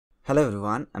Hello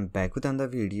everyone, I'm back with another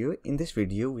video. In this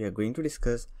video, we are going to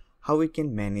discuss how we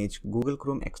can manage Google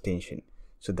Chrome extension.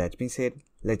 So that being said,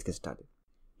 let's get started.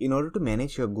 In order to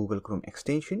manage your Google Chrome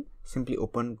extension, simply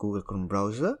open Google Chrome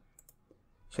browser.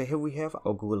 So here we have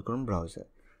our Google Chrome browser.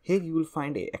 Here you will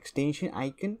find an extension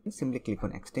icon. Simply click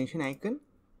on extension icon.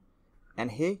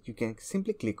 And here you can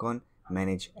simply click on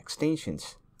manage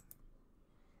extensions.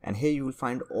 And here you will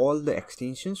find all the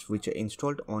extensions which are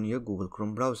installed on your Google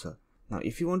Chrome browser. Now,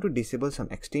 if you want to disable some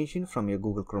extension from your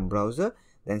Google Chrome browser,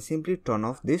 then simply turn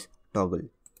off this toggle.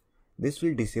 This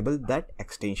will disable that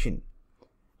extension.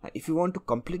 Now, if you want to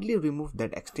completely remove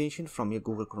that extension from your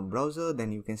Google Chrome browser,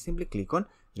 then you can simply click on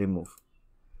remove.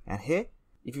 And here,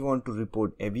 if you want to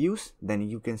report abuse, then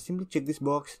you can simply check this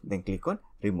box, then click on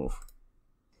remove.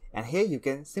 And here you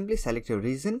can simply select your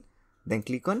reason, then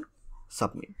click on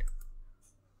submit.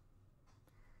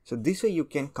 So this way you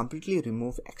can completely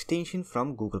remove extension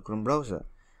from Google Chrome browser.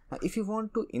 Now if you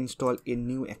want to install a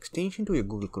new extension to your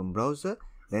Google Chrome browser,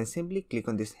 then simply click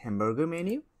on this hamburger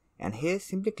menu and here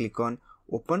simply click on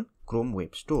open Chrome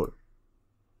Web Store.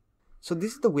 So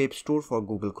this is the web store for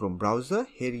Google Chrome browser.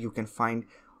 Here you can find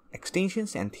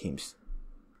extensions and themes.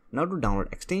 Now to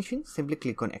download extension, simply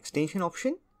click on extension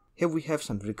option. Here we have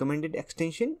some recommended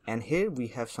extension and here we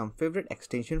have some favorite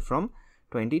extension from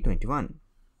 2021.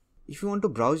 If you want to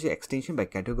browse your extension by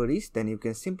categories, then you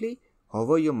can simply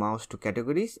hover your mouse to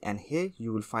categories and here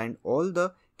you will find all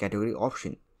the category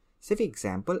option. Say for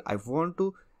example, I want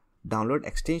to download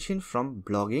extension from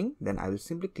blogging, then I will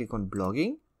simply click on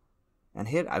blogging and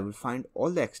here I will find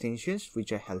all the extensions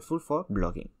which are helpful for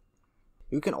blogging.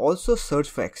 You can also search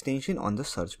for extension on the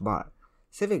search bar.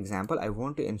 Say for example, I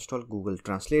want to install Google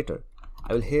Translator.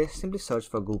 I will here simply search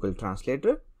for Google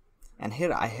Translator and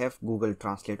here I have Google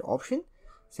Translate option.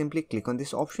 Simply click on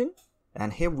this option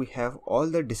and here we have all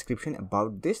the description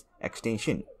about this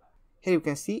extension. Here you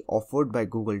can see offered by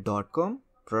google.com,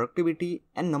 productivity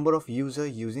and number of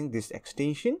users using this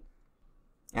extension.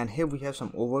 And here we have some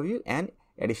overview and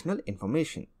additional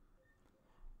information.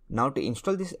 Now to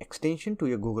install this extension to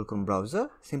your Google Chrome browser,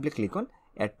 simply click on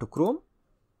add to Chrome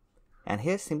and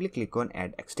here simply click on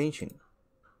add extension.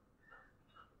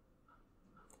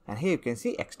 And here you can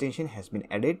see extension has been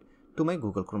added to my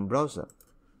Google Chrome browser.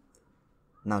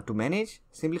 Now to manage,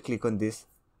 simply click on this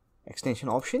extension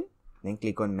option, then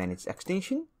click on manage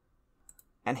extension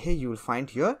and here you will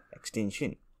find your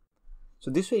extension. So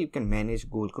this way you can manage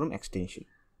Google Chrome extension.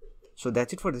 So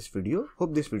that's it for this video.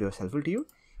 Hope this video was helpful to you.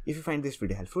 If you find this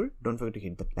video helpful, don't forget to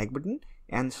hit the like button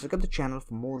and subscribe to the channel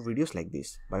for more videos like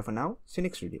this. Bye for now. See you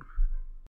next video.